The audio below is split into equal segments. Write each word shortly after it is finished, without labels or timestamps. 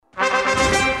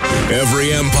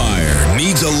Every empire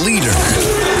needs a leader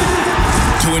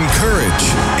to encourage,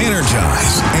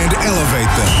 energize, and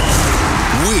elevate them.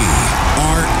 We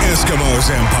are Eskimos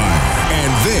Empire,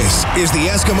 and this is the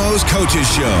Eskimos Coaches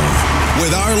Show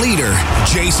with our leader,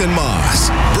 Jason Maas.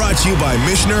 Brought to you by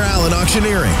Michener Allen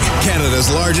Auctioneering,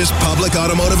 Canada's largest public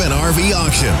automotive and RV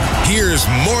auction. Here's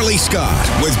Morley Scott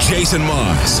with Jason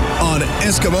Maas on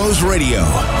Eskimos Radio,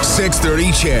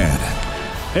 630 CHED.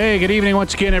 Hey, good evening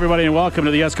once again, everybody, and welcome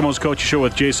to the Eskimos Coaches Show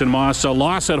with Jason Maas. A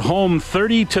loss at home,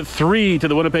 30-3 to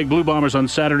the Winnipeg Blue Bombers on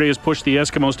Saturday has pushed the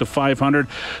Eskimos to 500,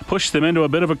 pushed them into a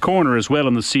bit of a corner as well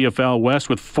in the CFL West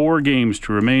with 4 games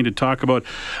to remain to talk about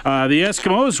the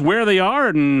Eskimos, where they are,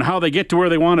 and how they get to where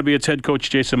they want to be. It's head coach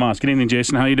Jason Maas. Good evening,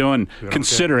 Jason. How you doing?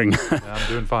 Considering. Okay. Yeah, I'm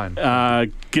doing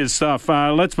fine. Good stuff.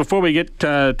 Before we get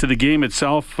to the game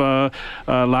itself,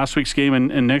 last week's game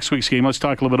and next week's game, let's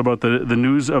talk a little bit about the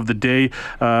news of the day.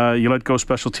 You let go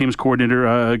special teams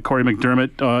coordinator Corey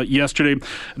McDermott yesterday.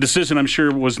 A decision I'm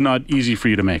sure was not easy for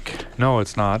you to make. No,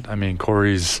 it's not. I mean,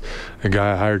 Corey's a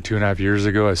guy I hired 2.5 years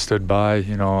ago. I stood by.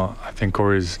 I think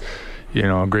Corey's,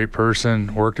 a great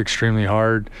person, worked extremely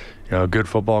hard, a good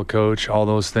football coach, all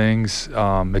those things.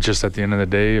 It just at the end of the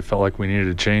day, it felt like we needed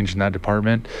a change in that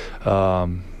department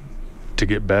to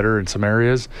get better in some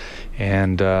areas.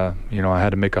 And, I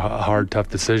had to make a hard, tough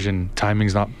decision.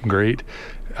 Timing's not great.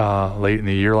 Late in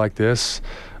the year like this,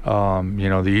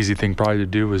 the easy thing probably to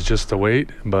do was just to wait,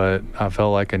 but I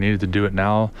felt like I needed to do it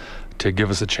now to give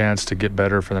us a chance to get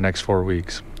better for the next 4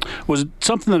 weeks. Was it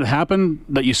something that happened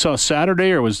that you saw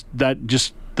Saturday, or was that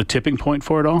just the tipping point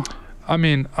for it all? I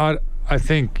mean, I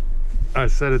think I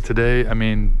said it today. I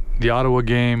mean, the Ottawa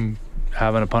game,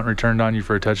 having a punt returned on you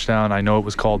for a touchdown, I know it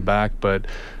was called back, but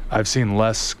I've seen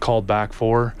less called back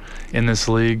for in this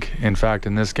league. In fact,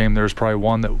 in this game, there was probably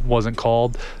one that wasn't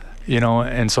called,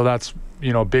 and so that's,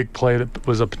 a big play that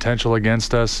was a potential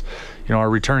against us. Our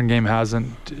return game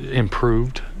hasn't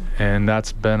improved, and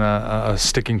that's been a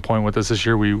sticking point with us this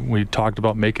year. We talked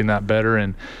about making that better,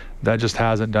 and that just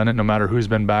hasn't done it no matter who's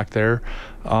been back there.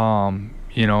 Then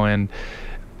you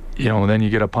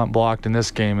get a punt blocked in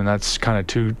this game, and that's kind of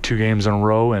two games in a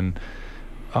row, and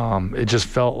it just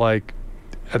felt like,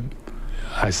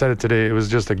 I said it today, it was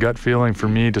just a gut feeling for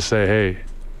me to say, hey,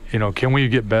 can we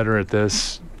get better at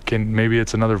this? Maybe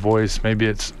it's another voice, maybe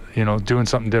it's, doing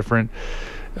something different.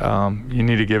 You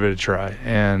need to give it a try.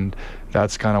 And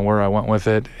that's kind of where I went with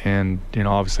it. And,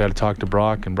 obviously I had to talk to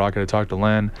Brock, and Brock had to talk to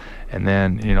Len, and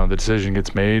then, the decision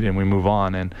gets made and we move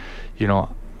on. And,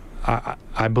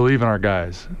 I believe in our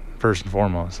guys. First and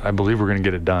foremost, I believe we're going to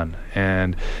get it done,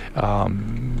 and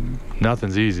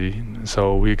nothing's easy.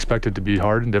 So we expect it to be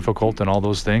hard and difficult and all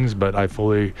those things, but I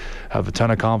fully have a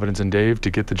ton of confidence in Dave to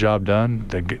get the job done,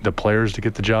 the players to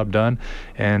get the job done,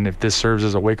 and if this serves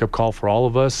as a wake-up call for all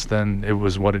of us, then it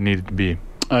was what it needed to be.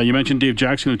 You mentioned Dave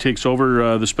Jackson, who takes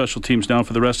over the special teams now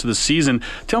for the rest of the season.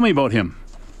 Tell me about him.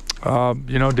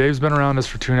 Dave's been around us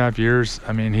for 2.5 years.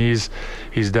 I mean, he's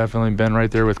definitely been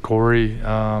right there with Corey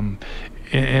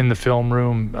in the film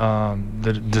room,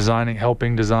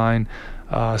 helping design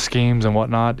schemes and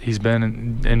whatnot. He's been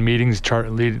in meetings,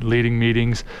 leading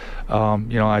meetings.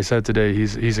 I said today,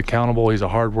 he's accountable. He's a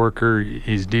hard worker.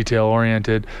 He's detail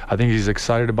oriented. I think he's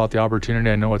excited about the opportunity.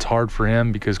 I know it's hard for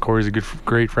him because Corey's a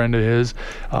great friend of his.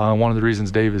 One of the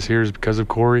reasons Dave is here is because of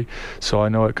Corey. So I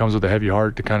know it comes with a heavy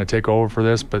heart to kind of take over for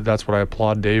this, but that's what I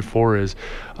applaud Dave for is,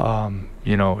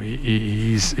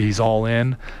 he's all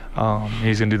in.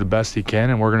 He's going to do the best he can,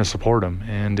 and we're going to support him.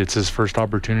 And it's his first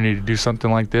opportunity to do something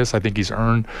like this. I think he's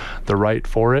earned the right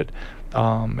for it.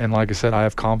 And like I said, I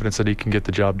have confidence that he can get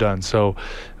the job done. So,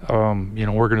 we're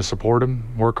going to support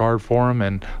him, work hard for him,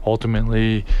 and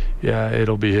ultimately,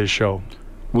 it'll be his show.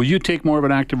 Will you take more of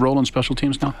an active role in special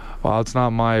teams now? Well, it's not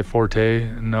my forte,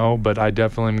 no, but I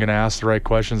definitely am going to ask the right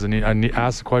questions.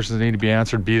 Ask the questions that need to be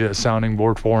answered, be the sounding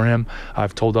board for him.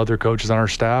 I've told other coaches on our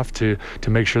staff to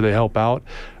make sure they help out.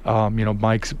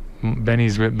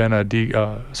 Benny's been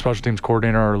a special teams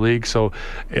coordinator in our league, so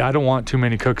I don't want too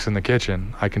many cooks in the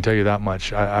kitchen. I can tell you that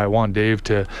much. I want Dave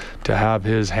to have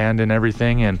his hand in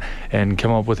everything and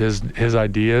come up with his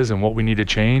ideas and what we need to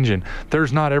change. And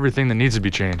there's not everything that needs to be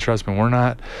changed. Trust me, we're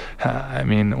not.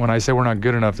 When I say we're not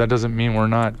good enough, that doesn't mean we're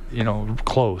not,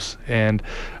 close. And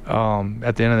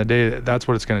at the end of the day, that's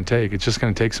what it's going to take. It's just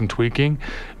going to take some tweaking,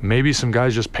 maybe some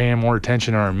guys just paying more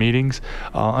attention in our meetings,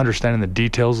 understanding the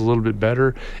details a little bit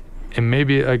better. And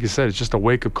maybe, like I said, it's just a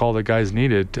wake-up call that guys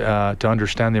needed to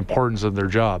understand the importance of their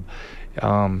job.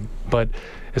 But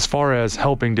as far as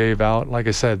helping Dave out, like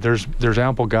I said, there's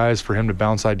ample guys for him to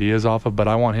bounce ideas off of, but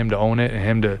I want him to own it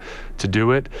and him to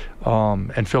do it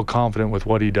and feel confident with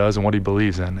what he does and what he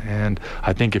believes in. And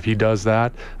I think if he does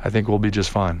that, I think we'll be just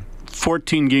fine.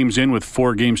 14 games in with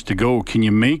 4 games to go. Can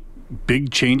you make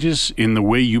big changes in the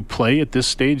way you play at this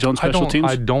stage on special teams?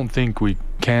 I don't think we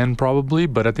can, probably,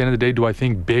 but at the end of the day, do I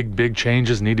think big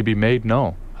changes need to be made?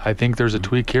 No. I think there's a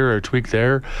tweak here or a tweak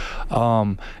there.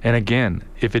 And again,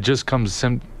 if it just comes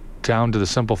down to the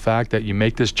simple fact that you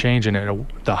make this change and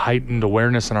the heightened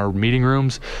awareness in our meeting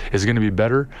rooms is going to be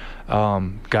better,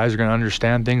 guys are going to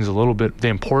understand things a little bit, the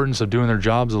importance of doing their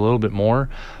jobs a little bit more.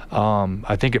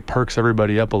 I think it perks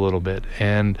everybody up a little bit.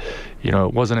 And,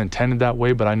 it wasn't intended that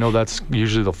way, but I know that's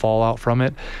usually the fallout from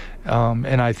it.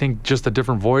 And I think just a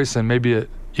different voice and maybe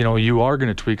you are going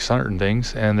to tweak certain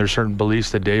things, and there's certain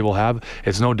beliefs that Dave will have.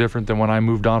 It's no different than when I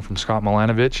moved on from Scott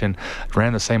Milanovich and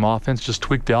ran the same offense, just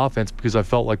tweaked the offense because I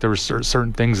felt like there were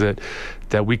certain things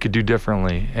that we could do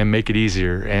differently and make it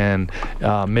easier and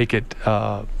make it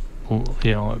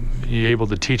you're able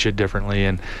to teach it differently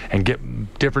and get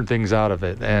different things out of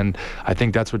it. And I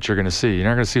think that's what you're going to see. You're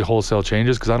not going to see wholesale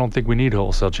changes because I don't think we need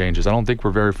wholesale changes. I don't think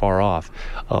we're very far off.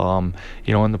 And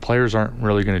the players aren't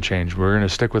really going to change. We're going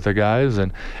to stick with the guys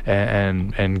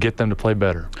and get them to play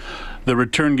better. The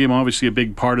return game, obviously a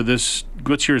big part of this.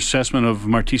 What's your assessment of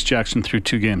Martese Jackson through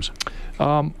 2 games?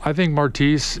 I think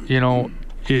Martese,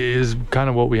 is kind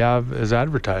of what we have as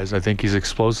advertised. I think he's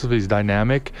explosive, he's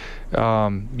dynamic.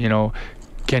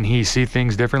 Can he see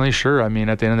things differently? Sure. I mean,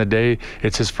 at the end of the day,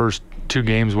 it's his first 2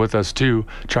 games with us too,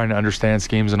 trying to understand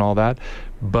schemes and all that.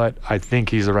 But I think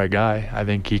he's the right guy. I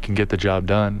think he can get the job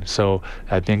done. So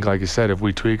I think, like I said, if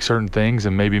we tweak certain things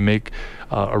and maybe make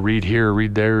a read here, a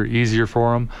read there easier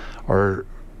for him, or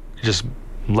just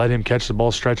let him catch the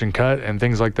ball, stretch and cut and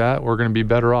things like that, we're going to be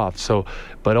better off. So,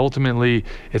 but ultimately,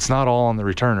 it's not all on the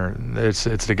returner.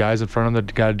 It's the guys in front of them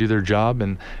that got to do their job,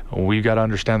 and we've got to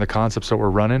understand the concepts that we're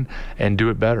running and do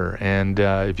it better. And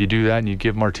if you do that and you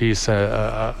give Martese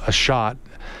a shot,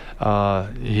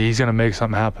 he's going to make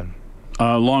something happen.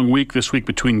 Long week this week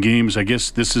between games. I guess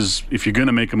this is, if you're going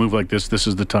to make a move like this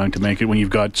is the time to make it, when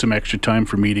you've got some extra time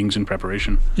for meetings and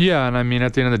preparation. Yeah, and I mean,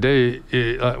 at the end of the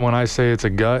day, when I say it's a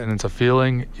gut and it's a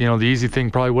feeling, the easy thing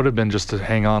probably would have been just to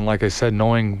hang on, like I said,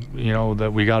 knowing,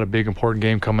 that we got a big important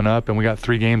game coming up and we got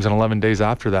 3 games in 11 days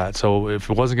after that. So if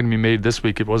it wasn't going to be made this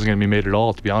week, it wasn't going to be made at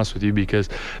all, to be honest with you, because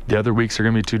the other weeks are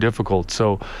going to be too difficult.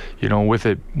 So,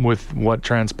 with what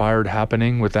transpired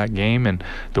happening with that game and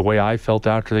the way I felt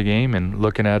after the game and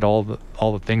looking at all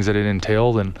the things that it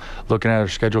entailed and looking at our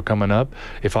schedule coming up,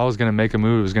 if I was going to make a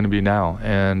move, it was going to be now.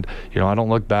 And I don't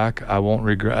look back. I won't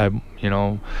regret. You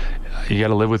got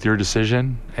to live with your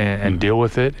decision and deal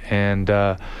with it. And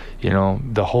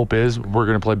the hope is we're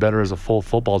going to play better as a full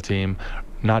football team,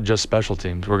 not just special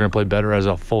teams. We're going to play better as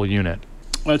a full unit.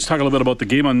 Let's talk a little bit about the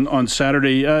game on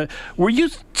Saturday. Were you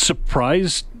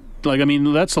surprised?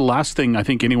 That's the last thing I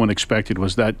think anyone expected,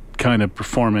 was that kind of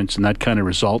performance and that kind of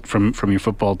result from your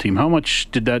football team. How much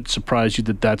did that surprise you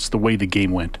that that's the way the game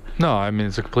went? No,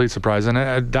 it's a complete surprise. And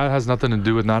that has nothing to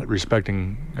do with not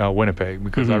respecting Winnipeg,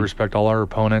 because I respect all our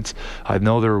opponents. I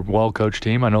know they're a well-coached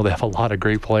team. I know they have a lot of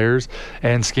great players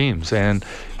and schemes. And,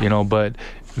 but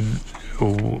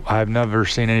I've never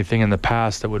seen anything in the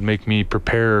past that would make me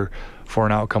prepare for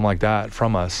an outcome like that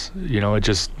from us. It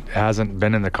just hasn't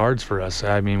been in the cards for us.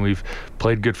 I mean, we've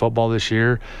played good football this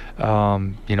year. We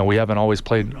haven't always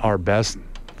played our best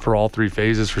for all 3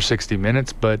 phases for 60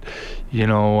 minutes, but we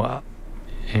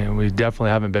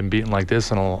definitely haven't been beaten like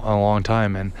this in a long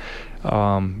time. And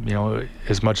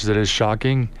as much as it is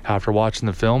shocking after watching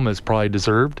the film, it's probably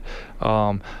deserved.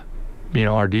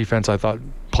 Our defense, I thought,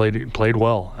 played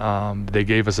well. They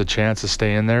gave us a chance to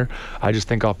stay in there. I just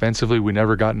think offensively we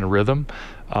never got in a rhythm.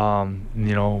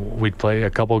 We'd play a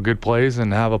couple of good plays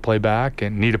and have a play back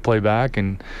and need a play back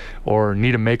or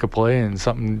need to make a play and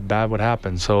something bad would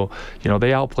happen. So,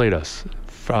 they outplayed us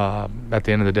at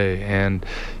the end of the day. And,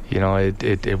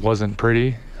 it wasn't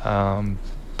pretty.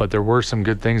 But there were some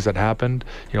good things that happened.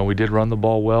 We did run the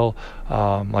ball well.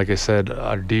 Like I said,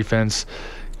 our defense,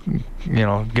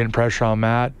 getting pressure on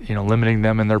Matt, limiting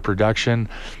them in their production.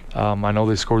 I know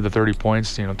they scored the 30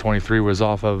 points. 23 was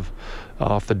off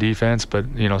the defense, but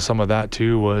some of that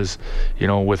too was,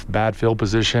 with bad field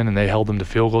position, and they held them to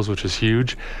field goals, which is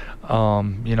huge.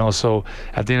 So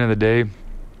at the end of the day,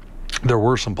 there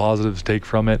were some positives to take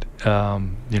from it.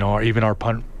 Even our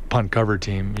punt cover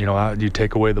team, you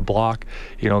take away the block,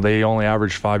 they only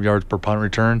average 5 yards per punt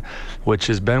return, which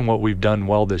has been what we've done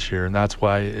well this year, and that's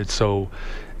why it's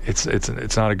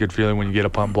not a good feeling when you get a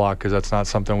punt block, because that's not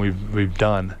something we've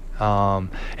done.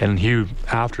 And Hugh,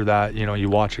 after that, you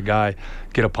watch a guy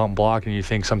get a pump block and you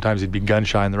think sometimes he'd be gun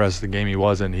shy, and the rest of the game he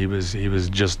wasn't. He was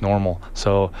just normal.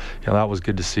 So that was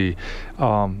good to see.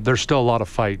 There's still a lot of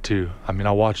fight too. I mean,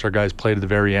 I watched our guys play to the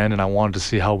very end, and I wanted to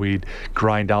see how we'd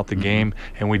grind out the game,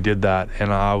 and we did that,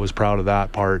 and I was proud of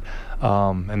that part.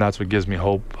 And that's what gives me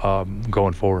hope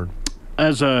going forward.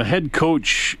 As a head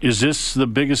coach, is this the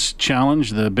biggest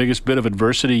challenge, the biggest bit of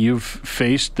adversity you've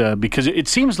faced? Because it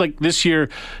seems like this year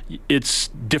it's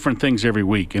different things every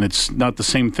week, and it's not the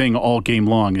same thing all game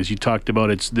long. As you talked about,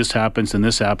 it's this happens and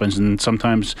this happens, and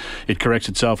sometimes it corrects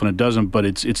itself and it doesn't, but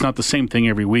it's not the same thing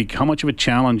every week. How much of a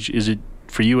challenge is it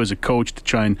for you as a coach to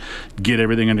try and get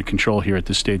everything under control here at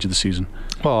this stage of the season?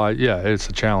 Well, yeah, it's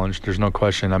a challenge. There's no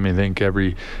question. I mean, I think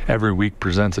every week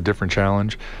presents a different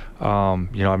challenge.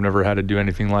 I've never had to do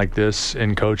anything like this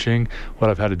in coaching,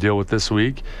 what I've had to deal with this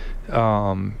week.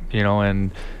 And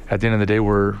at the end of the day,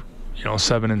 we're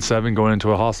 7-7 going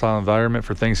into a hostile environment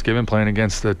for Thanksgiving, playing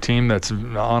against a team that's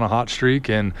on a hot streak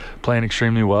and playing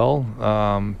extremely well.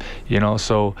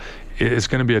 So it's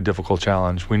going to be a difficult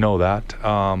challenge. We know that.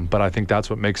 But I think that's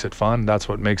what makes it fun. That's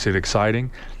what makes it exciting.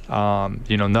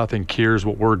 Nothing cures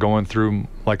what we're going through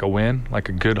like a win, like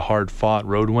a good, hard-fought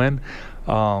road win.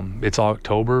 It's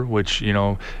October, which,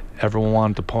 everyone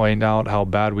wanted to point out how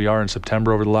bad we are in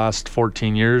September over the last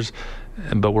 14 years,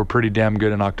 but we're pretty damn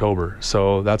good in October.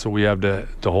 So that's what we have to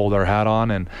hold our hat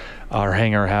on, or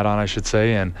hang our hat on, I should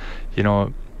say. And,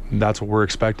 that's what we're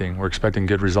expecting. We're expecting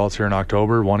good results here in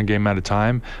October, one game at a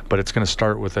time, but it's going to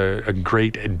start with a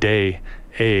great day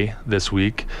this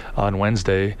week on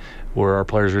Wednesday, where our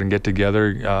players are going to get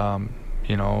together,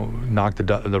 knock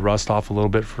the rust off a little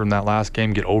bit from that last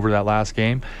game, get over that last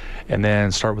game, and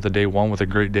then start with a day one with a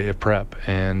great day of prep.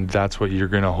 And that's what you're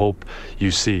going to hope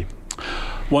you see.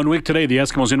 1 week today, the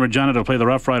Eskimos in Regina to play the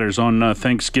Rough Riders on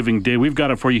Thanksgiving Day. We've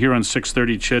got it for you here on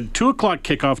 6:30 CHED. 2 o'clock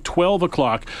kickoff, 12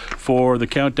 o'clock for the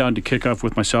countdown to kickoff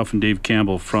with myself and Dave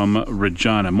Campbell from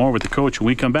Regina. More with the coach when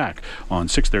we come back on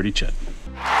 6:30 CHED.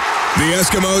 The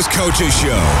Eskimos Coaches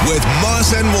Show with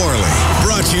Moss and Morley.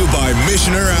 Brought to you by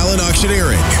Missioner Allen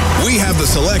Auctioneering. We have the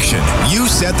selection. You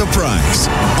set the price.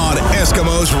 On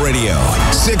Eskimos Radio.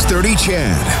 6:30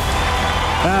 CHED.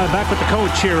 Back with the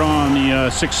coach here on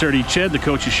the 6:30 CHED, the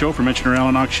Coaches Show for Missioner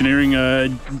Allen Auctioneering.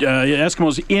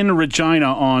 Eskimos in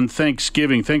Regina on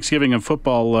Thanksgiving. Thanksgiving and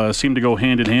football seem to go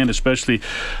hand in hand, especially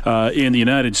in the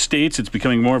United States. It's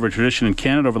becoming more of a tradition in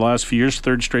Canada over the last few years.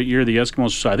 Third straight year the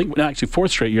Eskimos, I think actually fourth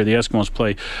straight year the Eskimos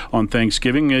play on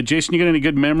Thanksgiving. Jason, you got any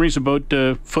good memories about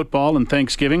football and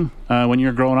Thanksgiving when you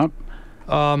were growing up?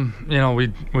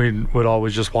 We would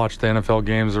always just watch the NFL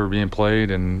games that were being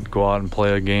played and go out and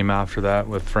play a game after that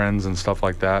with friends and stuff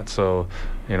like that. So,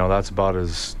 that's about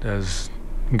as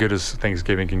good as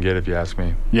Thanksgiving can get, if you ask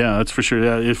me. Yeah, that's for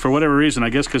sure. Yeah, for whatever reason, I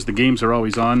guess because the games are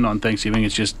always on Thanksgiving,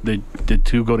 it's just the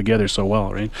two go together so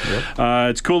well, right? Yep.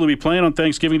 It's cool to be playing on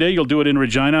Thanksgiving Day. You'll do it in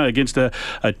Regina against a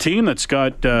team that's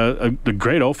got a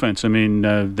great offense. I mean,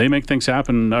 they make things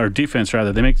happen, or defense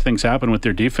rather. They make things happen with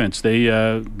their defense.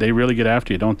 They really get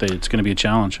after you, don't they? It's going to be a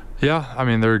challenge. Yeah, I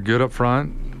mean, they're good up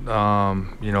front.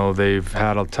 They've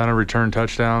had a ton of return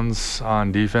touchdowns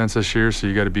on defense this year, so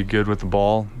you got to be good with the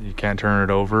ball. You can't turn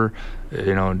it over.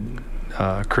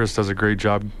 Chris does a great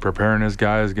job preparing his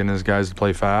guys, getting his guys to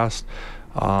play fast.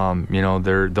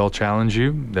 They'll challenge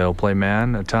you. They'll play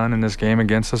man a ton in this game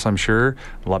against us, I'm sure.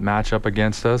 Match up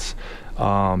against us.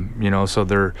 So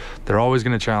they're always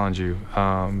going to challenge you,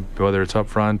 whether it's up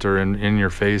front or in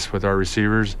your face with our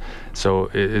receivers.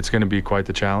 So it's going to be quite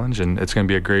the challenge, and it's going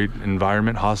to be a great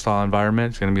environment, hostile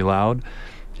environment. It's going to be loud.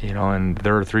 And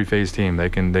they're a three-phase team. They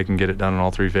can get it done in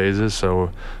all three phases. So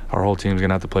our whole team's going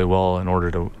to have to play well in order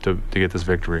to get this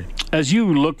victory. As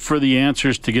you look for the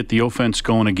answers to get the offense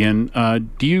going again,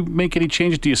 do you make any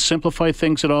changes? Do you simplify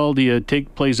things at all? Do you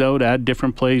take plays out, add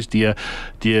different plays? Do you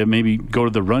maybe go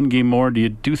to the run game more? Do you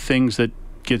do things that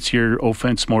gets your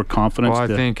offense more confidence? Well,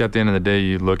 I think at the end of the day,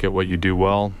 you look at what you do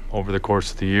well over the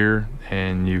course of the year,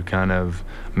 and you kind of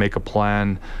make a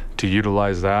plan to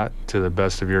utilize that to the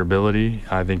best of your ability.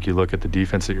 I think you look at the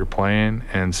defense that you're playing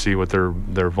and see what their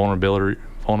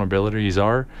vulnerabilities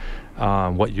are,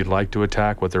 what you'd like to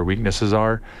attack, what their weaknesses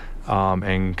are,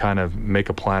 and kind of make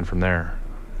a plan from there.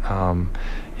 At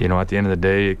the end of the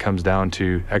day, it comes down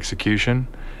to execution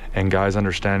and guys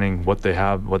understanding what they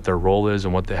have, what their role is,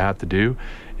 and what they have to do,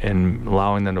 and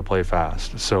allowing them to play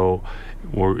fast. So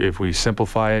if we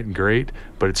simplify it, great,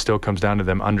 but it still comes down to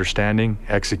them understanding,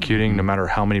 executing, no matter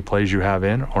how many plays you have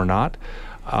in or not.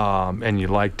 and you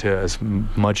like to, as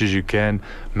much as you can,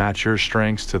 match your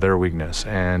strengths to their weakness.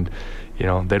 And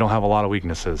they don't have a lot of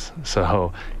weaknesses,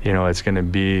 so it's going to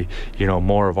be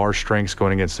more of our strengths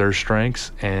going against their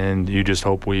strengths, and you just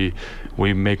hope we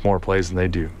make more plays than they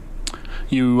do.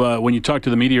 You, when you talked to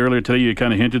the media earlier today, you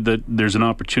kind of hinted that there's an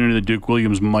opportunity that Duke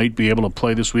Williams might be able to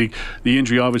play this week. The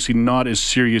injury obviously not as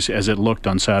serious as it looked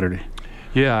on Saturday.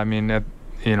 Yeah, I mean,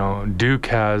 Duke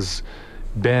has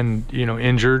been,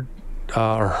 injured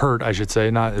or hurt, I should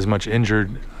say, not as much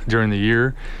injured during the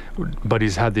year, but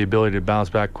he's had the ability to bounce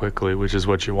back quickly, which is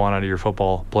what you want out of your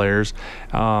football players.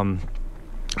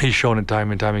 He's shown it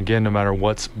time and time again, no matter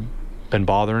what's been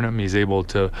bothering him, he's able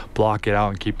to block it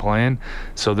out and keep playing.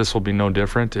 So this will be no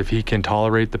different. If he can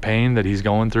tolerate the pain that he's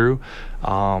going through,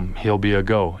 he'll be a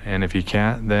go. And if he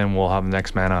can't, then we'll have the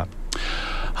next man up.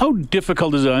 How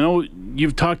difficult is it? I know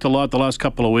you've talked a lot the last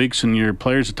couple of weeks, and your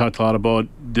players have talked a lot about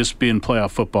this being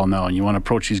playoff football now, and you want to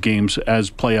approach these games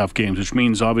as playoff games, which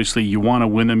means obviously you want to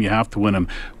win them, you have to win them.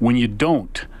 When you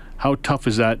don't, how tough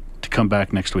is that to come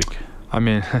back next week? I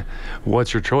mean,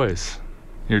 what's your choice?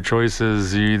 Your choice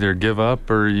is you either give up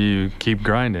or you keep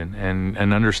grinding and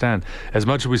understand. As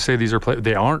much as we say these are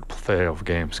they aren't playoff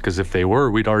games, because if they were,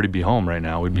 we'd already be home right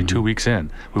now. We'd be 2 weeks in.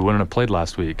 We wouldn't have played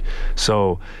last week.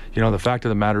 So, the fact of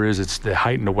the matter is it's the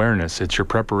heightened awareness. It's your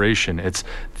preparation. It's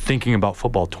thinking about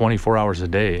football 24 hours a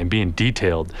day and being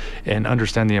detailed and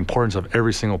understand the importance of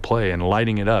every single play and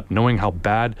lighting it up, knowing how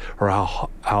bad or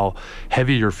how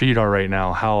heavy your feet are right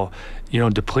now, how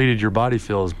depleted your body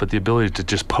feels, but the ability to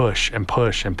just push and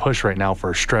push and push right now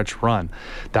for a stretch run.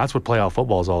 That's what playoff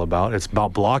football is all about. It's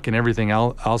about blocking everything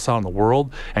else out in the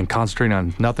world and concentrating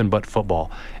on nothing but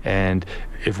football. And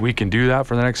if we can do that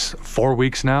for the next 4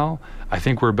 weeks now, I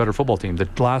think we're a better football team. The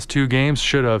last 2 games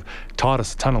should have taught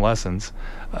us a ton of lessons.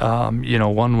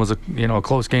 One was a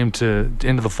close game to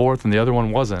into the fourth, and the other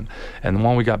one wasn't. And the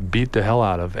one we got beat the hell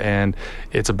out of. And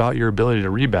it's about your ability to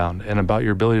rebound and about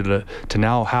your ability to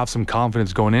now have some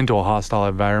confidence going into a hostile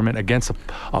environment against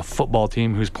a football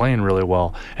team who's playing really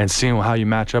well, and seeing how you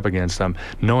match up against them,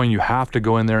 knowing you have to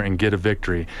go in there and get a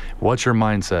victory. What's your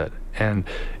mindset? And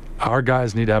our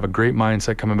guys need to have a great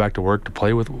mindset coming back to work to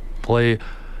play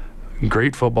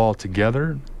great football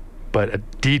together, but a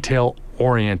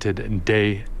detail-oriented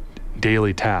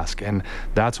daily task. And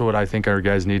that's what I think our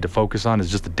guys need to focus on,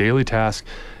 is just the daily task,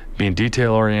 being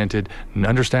detail-oriented and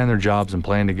understand their jobs and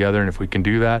playing together. And if we can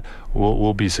do that,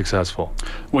 we'll be successful.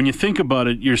 When you think about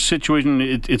it, your situation,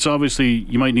 it's obviously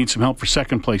you might need some help for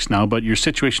second place now, but your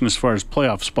situation as far as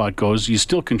playoff spot goes, you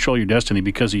still control your destiny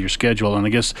because of your schedule. And I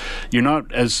guess you're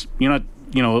not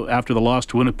after the loss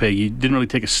to Winnipeg, you didn't really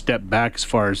take a step back as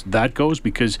far as that goes,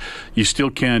 because you still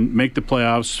can make the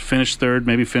playoffs, finish third,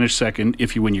 maybe finish second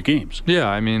if you win your games. Yeah,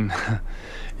 I mean,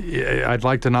 I'd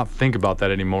like to not think about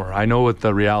that anymore. I know what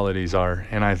the realities are,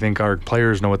 and I think our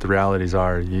players know what the realities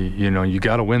are. You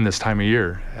got to win this time of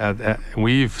year.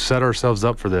 We've set ourselves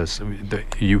up for this.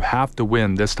 You have to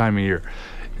win this time of year.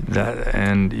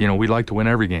 We like to win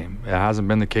every game. It hasn't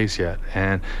been the case yet,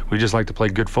 and we just like to play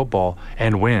good football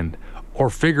and win, or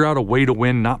figure out a way to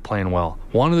win not playing well.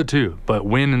 One of the two, but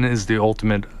win is the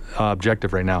ultimate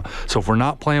objective right now. So if we're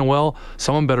not playing well,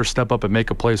 someone better step up and make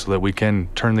a play so that we can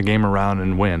turn the game around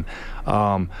and win.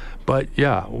 But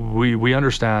yeah, we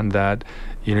understand that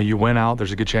you win out,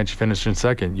 there's a good chance you finish in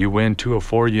second. You win 2 of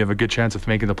 4, you have a good chance of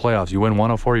making the playoffs. You win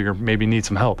 1 of 4, you maybe need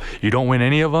some help. You don't win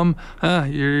any of them,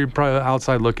 you're probably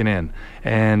outside looking in,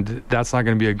 and that's not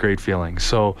going to be a great feeling.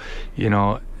 So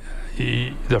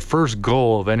the first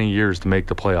goal of any year is to make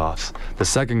the playoffs. The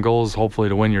second goal is hopefully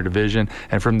to win your division,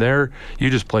 and from there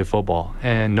you just play football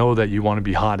and know that you want to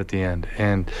be hot at the end.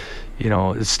 And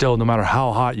it's still, no matter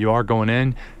how hot you are going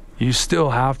in, you still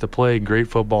have to play great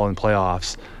football in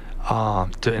playoffs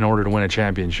in order to win a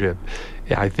championship.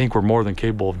 Yeah, I think we're more than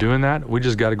capable of doing that. We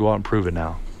just got to go out and prove it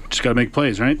now. Just got to make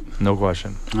plays, right? No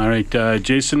question. All right,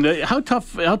 Jason. How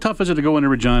tough is it to go into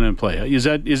Regina and play? Is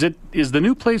the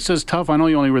new place as tough? I know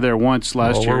you only were there once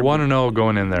last year. We're 1-0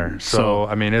 going in there. So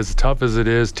I mean, as tough as it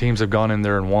is, teams have gone in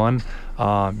there and won.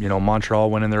 Montreal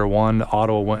went in there and won.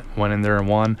 Ottawa went in there and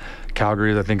won.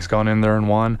 Calgary, I think, has gone in there and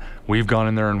won. We've gone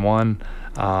in there and won.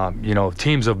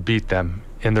 Teams have beat them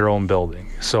in their own building,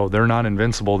 so they're not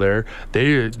invincible there.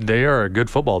 They are a good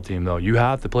football team, though. You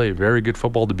have to play very good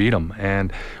football to beat them,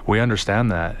 and we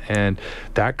understand that. And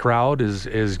that crowd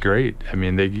is great. I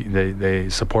mean, they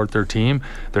support their team.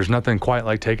 There's nothing quite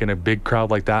like taking a big crowd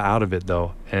like that out of it,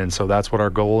 though. And so that's what our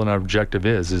goal and our objective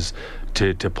is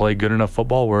to play good enough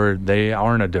football where they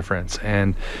aren't a difference.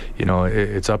 And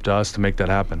it's up to us to make that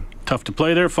happen. Tough to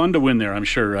play there, fun to win there, I'm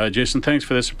sure. Jason, thanks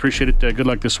for this. Appreciate it. Good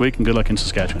luck this week, and good luck in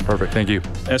Saskatchewan. Perfect. Thank you.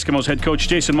 Eskimos head coach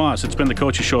Jason Maas. It's been the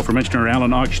Coaches Show for Michener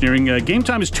Allen Auctioneering. Game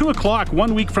time is 2 o'clock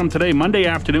 1 week from today, Monday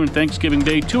afternoon, Thanksgiving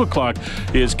Day. 2 o'clock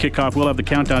is kickoff. We'll have the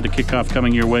countdown to kickoff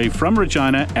coming your way from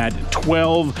Regina at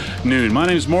 12 noon. My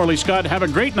name is Morley Scott. Have a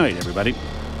great night, everybody.